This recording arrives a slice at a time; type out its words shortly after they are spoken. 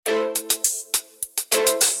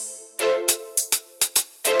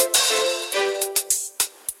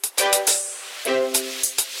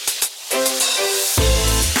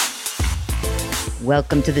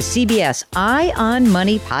Welcome to the CBS Eye on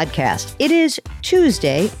Money podcast. It is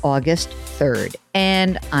Tuesday, August 3rd,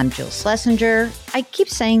 and I'm Jill Schlesinger. I keep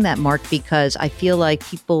saying that, Mark, because I feel like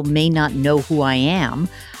people may not know who I am,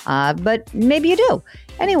 but maybe you do.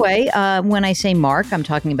 Anyway, when I say Mark, I'm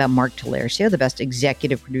talking about Mark Talercio, the best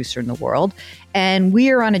executive producer in the world. And we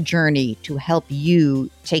are on a journey to help you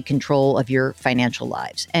take control of your financial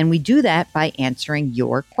lives. And we do that by answering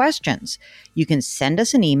your questions. You can send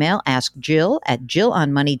us an email,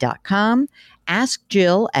 askjill@jillonmoney.com,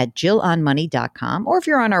 askjill@jillonmoney.com, or if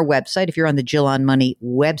you're on our website, if you're on the Jill on Money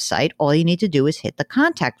website, all you need to do is hit the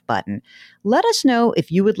contact button. Let us know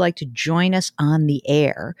if you would like to join us on the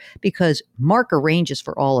air, because Mark arranges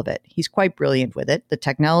for all of it. He's quite brilliant with it. The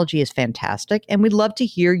technology is fantastic, and we'd love to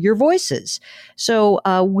hear your voices. So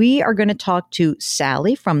we are going to talk to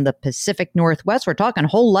Sally from the Pacific Northwest. We're talking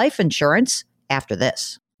whole life insurance after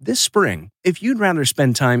this. This spring, if you'd rather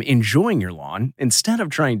spend time enjoying your lawn instead of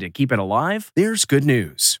trying to keep it alive, there's good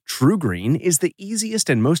news. TruGreen is the easiest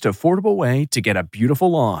and most affordable way to get a beautiful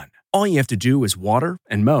lawn. All you have to do is water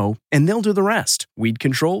and mow, and they'll do the rest. Weed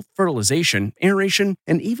control, fertilization, aeration,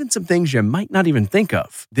 and even some things you might not even think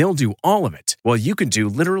of. They'll do all of it, while you can do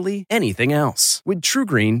literally anything else. With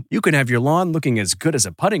TruGreen, you can have your lawn looking as good as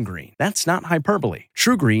a putting green. That's not hyperbole.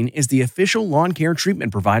 TruGreen is the official lawn care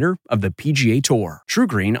treatment provider of the PGA Tour.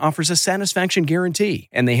 TruGreen offers a satisfaction guarantee,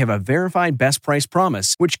 and they have a verified best price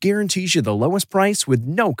promise, which guarantees you the lowest price with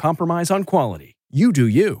no compromise on quality. You do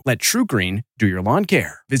you. Let TruGreen do your lawn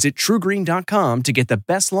care. Visit TruGreen.com to get the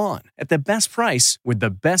best lawn at the best price with the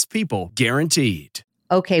best people guaranteed.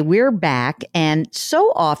 Okay, we're back. And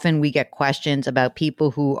so often we get questions about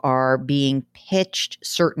people who are being pitched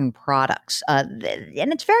certain products. And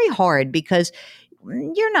it's very hard because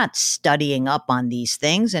you're not studying up on these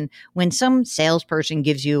things. And when some salesperson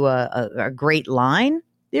gives you a great line,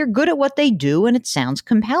 they're good at what they do and it sounds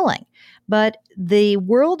compelling. But the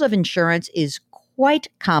world of insurance is quite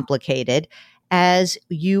complicated, as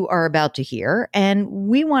you are about to hear, and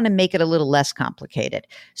we want to make it a little less complicated.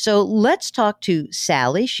 So let's talk to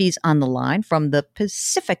Sally. She's on the line from the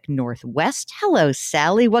Pacific Northwest. Hello,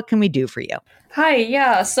 Sally. What can we do for you? Hi,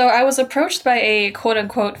 yeah. So I was approached by a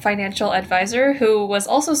quote-unquote financial advisor who was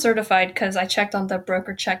also certified because I checked on the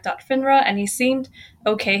brokercheck.finra and he seemed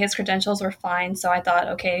okay. His credentials were fine. So I thought,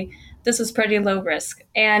 okay, this is pretty low risk.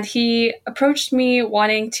 And he approached me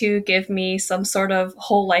wanting to give me some sort of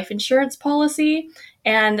whole life insurance policy.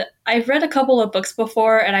 And I've read a couple of books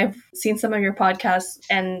before and I've seen some of your podcasts,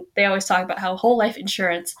 and they always talk about how whole life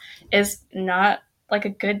insurance is not like a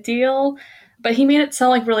good deal. But he made it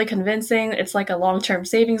sound like really convincing. It's like a long-term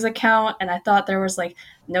savings account. And I thought there was like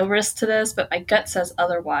no risk to this, but my gut says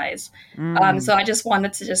otherwise. So I just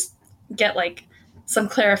wanted to just get like some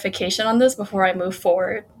clarification on this before I move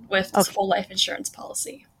forward with this whole life insurance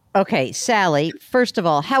policy. Okay, Sally, first of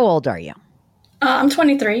all, how old are you? I'm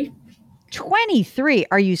 23. 23.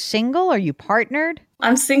 Are you single? Are you partnered?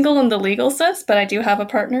 I'm single in the legal sense, but I do have a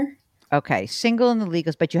partner. Okay, single in the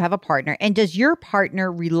legals, but you have a partner. And does your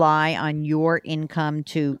partner rely on your income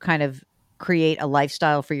to kind of create a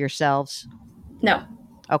lifestyle for yourselves? No.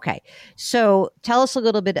 Okay, so tell us a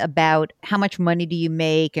little bit about how much money do you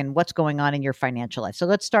make and what's going on in your financial life. So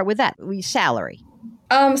let's start with that. Salary.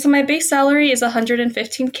 So my base salary is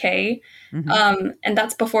 $115K, and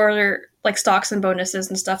that's before like stocks and bonuses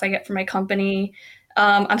and stuff I get from my company.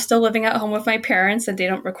 I'm still living at home with my parents, and they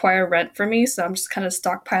don't require rent for me, so I'm just kind of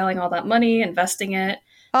stockpiling all that money, investing it.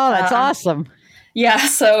 Oh, that's awesome. Yeah,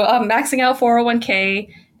 so I'm maxing out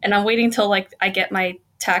 401k, and I'm waiting till like I get my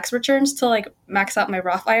tax returns to like max out my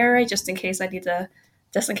Roth IRA just in case I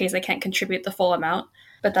can't contribute the full amount.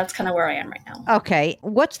 But that's kind of where I am right now. Okay.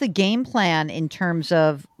 What's the game plan in terms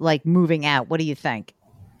of like moving out? What do you think?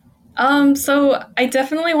 So I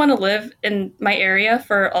definitely want to live in my area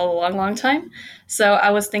for a long, long time. So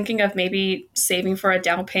I was thinking of maybe saving for a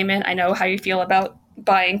down payment. I know how you feel about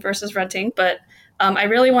buying versus renting, but I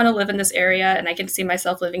really want to live in this area and I can see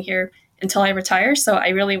myself living here until I retire. So I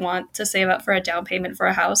really want to save up for a down payment for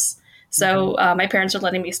a house. So my parents are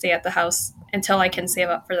letting me stay at the house until I can save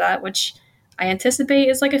up for that, which I anticipate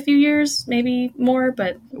is like a few years, maybe more,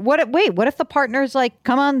 but... What if the partner's like,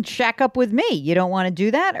 come on, shack up with me? You don't want to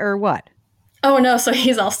do that or what? Oh, no. So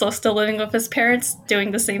he's also still living with his parents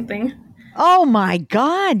doing the same thing. Oh, my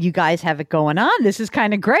God. You guys have it going on. This is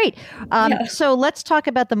kind of great. Yeah. So let's talk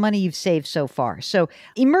about the money you've saved so far. So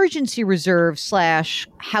emergency reserve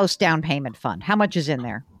 / house down payment fund. How much is in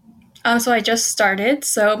there? So I just started.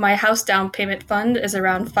 So my house down payment fund is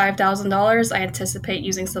around $5,000. I anticipate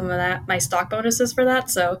using some of that, my stock bonuses for that.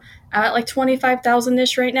 So I'm at like 25,000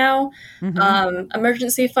 ish right now. Mm-hmm.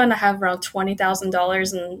 Emergency fund, I have around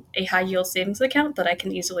 $20,000 in a high yield savings account that I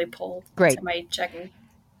can easily pull Great. into my checking.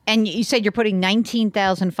 And you said you're putting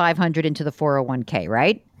 19,500 into the 401k,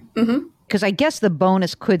 right? Mm-hmm. Because I guess the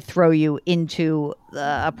bonus could throw you into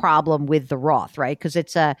a problem with the Roth, right? Because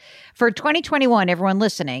it's for 2021, everyone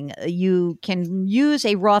listening, you can use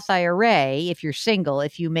a Roth IRA if you're single,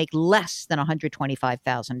 if you make less than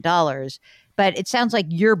 $125,000. But it sounds like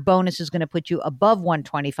your bonus is going to put you above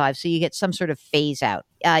 125, so you get some sort of phase out.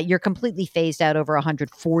 You're completely phased out over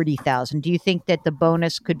 140,000. Do you think that the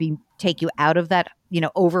bonus could take you out of that,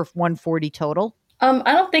 over 140 total?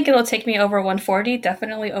 I don't think it'll take me over 140.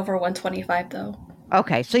 Definitely over 125 though.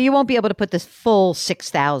 Okay, so you won't be able to put this full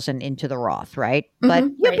 6,000 into the Roth, right? But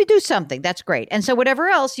you'll right. do something. That's great. And so whatever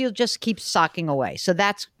else, you'll just keep socking away. So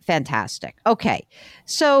that's fantastic. Okay,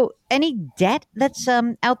 so any debt that's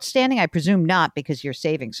outstanding? I presume not, because you're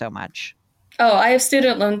saving so much. Oh, I have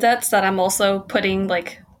student loan debts that I'm also putting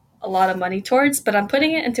like a lot of money towards, but I'm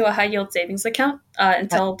putting it into a high yield savings account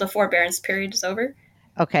until the forbearance period is over.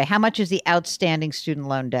 Okay, how much is the outstanding student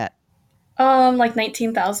loan debt? Like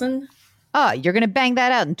 19,000. Oh, you're going to bang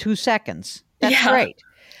that out in 2 seconds. That's great.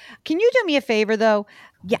 Can you do me a favor, though?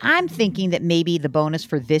 Yeah, I'm thinking that maybe the bonus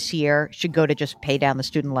for this year should go to just pay down the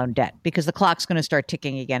student loan debt, because the clock's going to start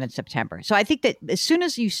ticking again in September. So I think that as soon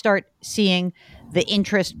as you start seeing the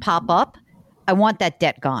interest pop up, I want that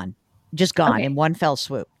debt gone, just gone in one fell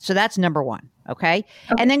swoop. So that's number one. Okay.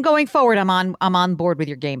 And then going forward, I'm on board with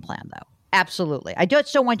your game plan, though. Absolutely. I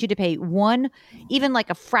just don't want you to pay even like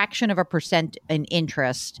a fraction of a percent in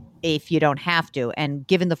interest if you don't have to. And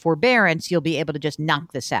given the forbearance, you'll be able to just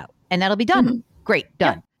knock this out. And that'll be done. Mm-hmm. Great.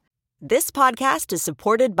 Done. Yeah. This podcast is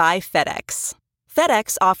supported by FedEx.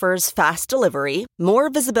 FedEx offers fast delivery, more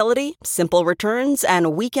visibility, simple returns,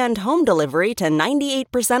 and weekend home delivery to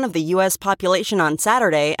 98% of the U.S. population on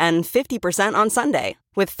Saturday and 50% on Sunday.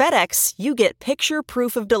 With FedEx, you get picture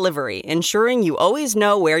proof of delivery, ensuring you always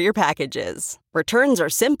know where your package is. Returns are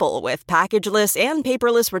simple with packageless and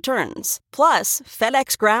paperless returns. Plus,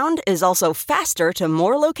 FedEx Ground is also faster to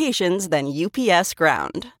more locations than UPS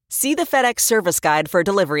Ground. See the FedEx service guide for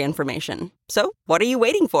delivery information. So, what are you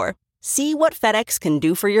waiting for? See what FedEx can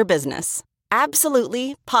do for your business.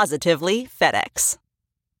 Absolutely, positively FedEx.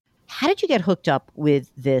 How did you get hooked up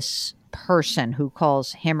with this person who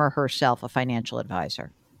calls him or herself a financial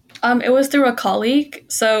advisor? It was through a colleague.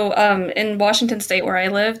 So in Washington State where I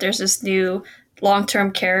live, there's this new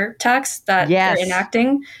long-term care tax that they're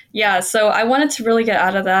enacting. Yeah, so I wanted to really get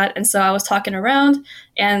out of that. And so I was talking around,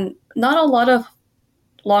 and not a lot of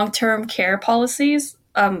long-term care policies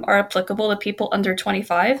are applicable to people under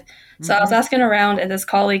 25. So I was asking around, and this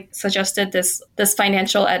colleague suggested this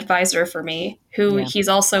financial advisor for me, who he's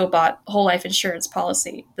also bought this whole life insurance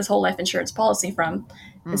policy from.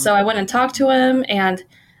 And so I went and talked to him, and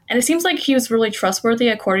it seems like he was really trustworthy,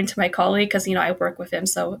 according to my colleague, because I work with him,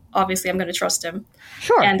 so obviously I'm going to trust him.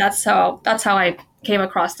 Sure. And that's how I came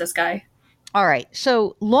across this guy. All right.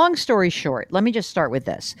 So long story short, let me just start with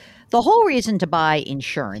this. The whole reason to buy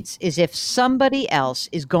insurance is if somebody else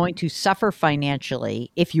is going to suffer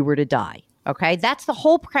financially if you were to die. Okay. That's the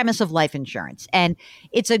whole premise of life insurance. And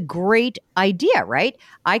it's a great idea, right?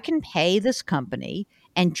 I can pay this company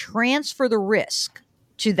and transfer the risk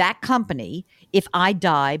to that company if I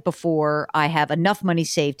die before I have enough money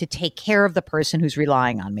saved to take care of the person who's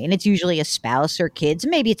relying on me. And it's usually a spouse or kids.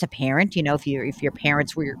 Maybe it's a parent, if your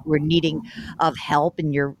parents were needing of help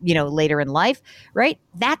and you're, later in life, right?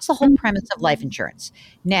 That's the whole premise of life insurance.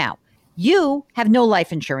 Now, you have no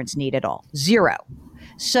life insurance need at all. Zero.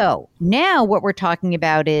 So now what we're talking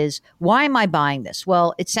about is, why am I buying this?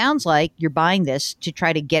 Well, it sounds like you're buying this to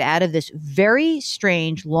try to get out of this very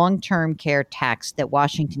strange long-term care tax that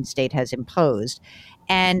Washington State has imposed.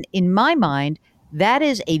 And in my mind, that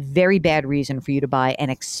is a very bad reason for you to buy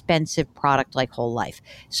an expensive product like whole life.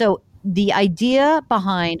 So the idea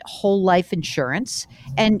behind whole life insurance,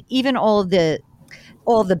 and even all of the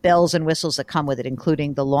bells and whistles that come with it,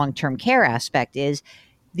 including the long-term care aspect, is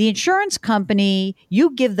the insurance company,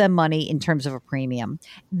 you give them money in terms of a premium.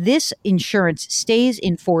 This insurance stays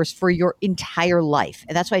in force for your entire life.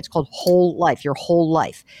 And that's why it's called whole life, your whole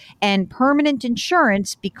life. And permanent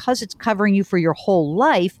insurance, because it's covering you for your whole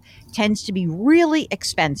life, tends to be really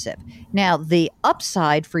expensive. Now, the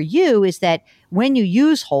upside for you is that when you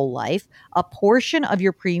use whole life, a portion of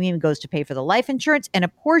your premium goes to pay for the life insurance, and a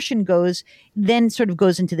portion goes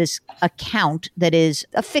into this account that is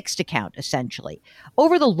a fixed account, essentially.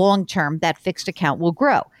 Over the long term, that fixed account will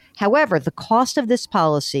grow. However, the cost of this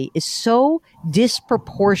policy is so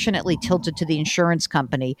disproportionately tilted to the insurance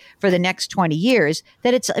company for the next 20 years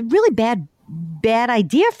that it's a really bad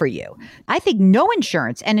idea for you. I think no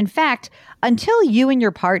insurance. And in fact, until you and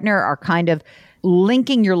your partner are kind of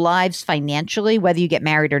linking your lives financially, whether you get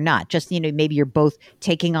married or not, just, maybe you're both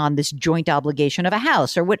taking on this joint obligation of a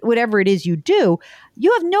house or whatever it is you do,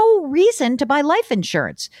 you have no reason to buy life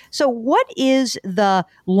insurance. So what is the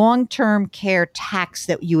long-term care tax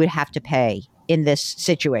that you would have to pay in this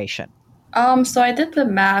situation? So I did the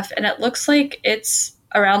math and it looks like it's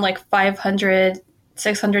around like $500,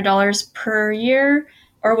 $600 per year,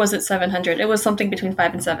 or was it $700? It was something between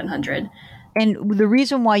 $500 and $700. And the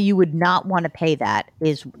reason why you would not want to pay that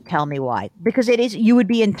is, tell me why. Because you would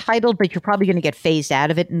be entitled, but you're probably going to get phased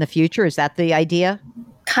out of it in the future. Is that the idea?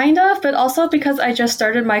 Kind of, but also because I just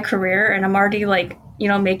started my career and I'm already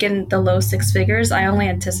making the low six figures. I only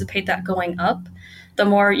anticipate that going up. The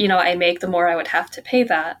more, I make, the more I would have to pay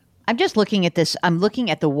that. I'm just looking at this. I'm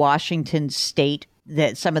looking at the Washington State,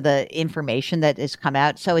 that some of the information that has come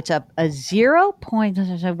out. So it's a 0 point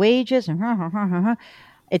wages.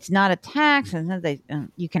 It's not a tax, and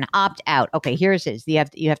you can opt out. Okay, here's it. You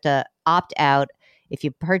have to opt out if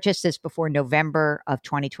you purchase this before November of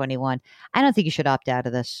 2021. I don't think you should opt out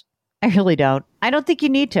of this. I really don't. I don't think you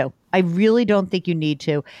need to. I really don't think you need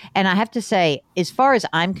to. And I have to say, as far as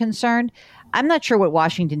I'm concerned, I'm not sure what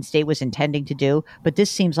Washington State was intending to do, but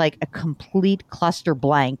this seems like a complete cluster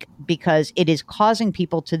blank because it is causing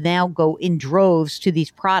people to now go in droves to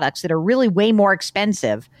these products that are really way more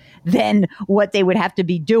expensive than what they would have to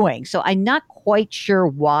be doing. So I'm not quite sure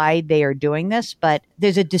why they are doing this, but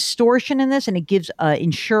there's a distortion in this, and it gives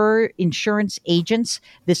insurance agents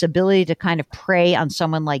this ability to kind of prey on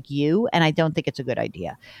someone like you, and I don't think it's a good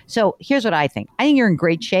idea. So here's what I think. I think you're in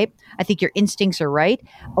great shape. I think your instincts are right.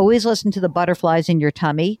 Always listen to the butterflies in your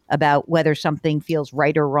tummy about whether something feels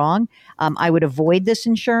right or wrong. I would avoid this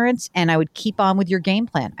insurance, and I would keep on with your game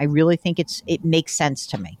plan. I really think it makes sense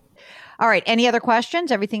to me. All right. Any other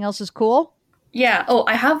questions? Everything else is cool? Yeah. Oh,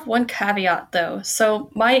 I have one caveat though.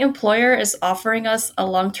 So my employer is offering us a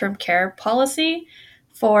long-term care policy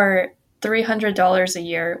for $300 a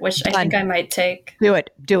year, which I think I might take. Do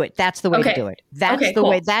it. That's the way to do it. That's the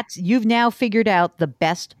way. You've now figured out the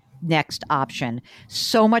best next option.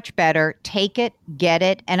 So much better. Take it, get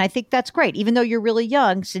it. And I think that's great. Even though you're really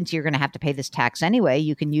young, since you're going to have to pay this tax anyway,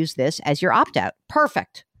 you can use this as your opt-out.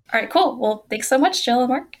 Perfect. All right, cool. Well, thanks so much, Jill and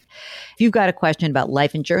Mark. If you've got a question about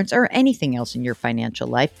life insurance or anything else in your financial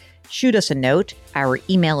life, shoot us a note. Our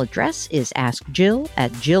email address is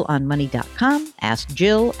askjill@jillonmoney.com,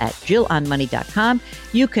 askjill@jillonmoney.com.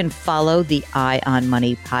 You can follow the Eye on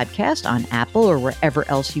Money podcast on Apple or wherever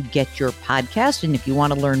else you get your podcast. And if you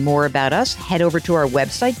want to learn more about us, head over to our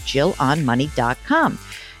website, jillonmoney.com.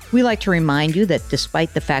 We like to remind you that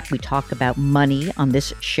despite the fact we talk about money on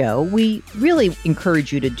this show, we really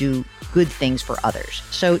encourage you to do good things for others.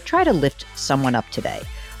 So try to lift someone up today.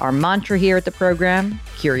 Our mantra here at the program,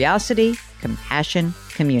 curiosity, compassion,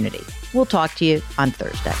 community. We'll talk to you on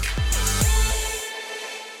Thursday.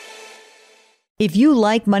 If you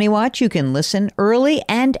like Money Watch, you can listen early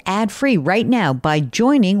and ad-free right now by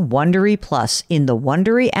joining Wondery Plus in the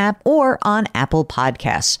Wondery app or on Apple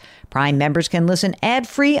Podcasts. Prime members can listen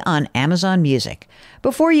ad-free on Amazon Music.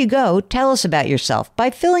 Before you go, tell us about yourself by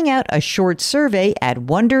filling out a short survey at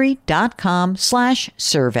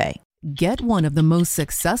Wondery.com/survey. Get one of the most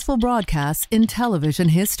successful broadcasts in television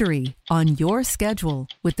history on your schedule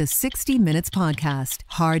with the 60 Minutes podcast.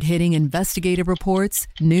 Hard-hitting investigative reports,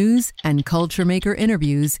 news, and culture maker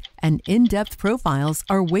interviews, and in-depth profiles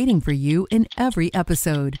are waiting for you in every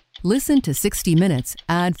episode. Listen to 60 Minutes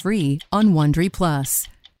ad-free on Wondery Plus.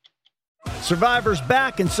 Survivor's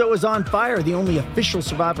back, and so is On Fire, the only official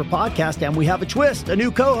Survivor podcast, and we have a twist, a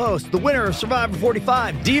new co-host, the winner of Survivor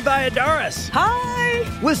 45, Dee Valladares. Hi!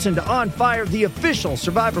 Listen to On Fire, the official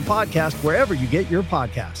Survivor podcast, wherever you get your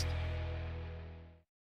podcasts.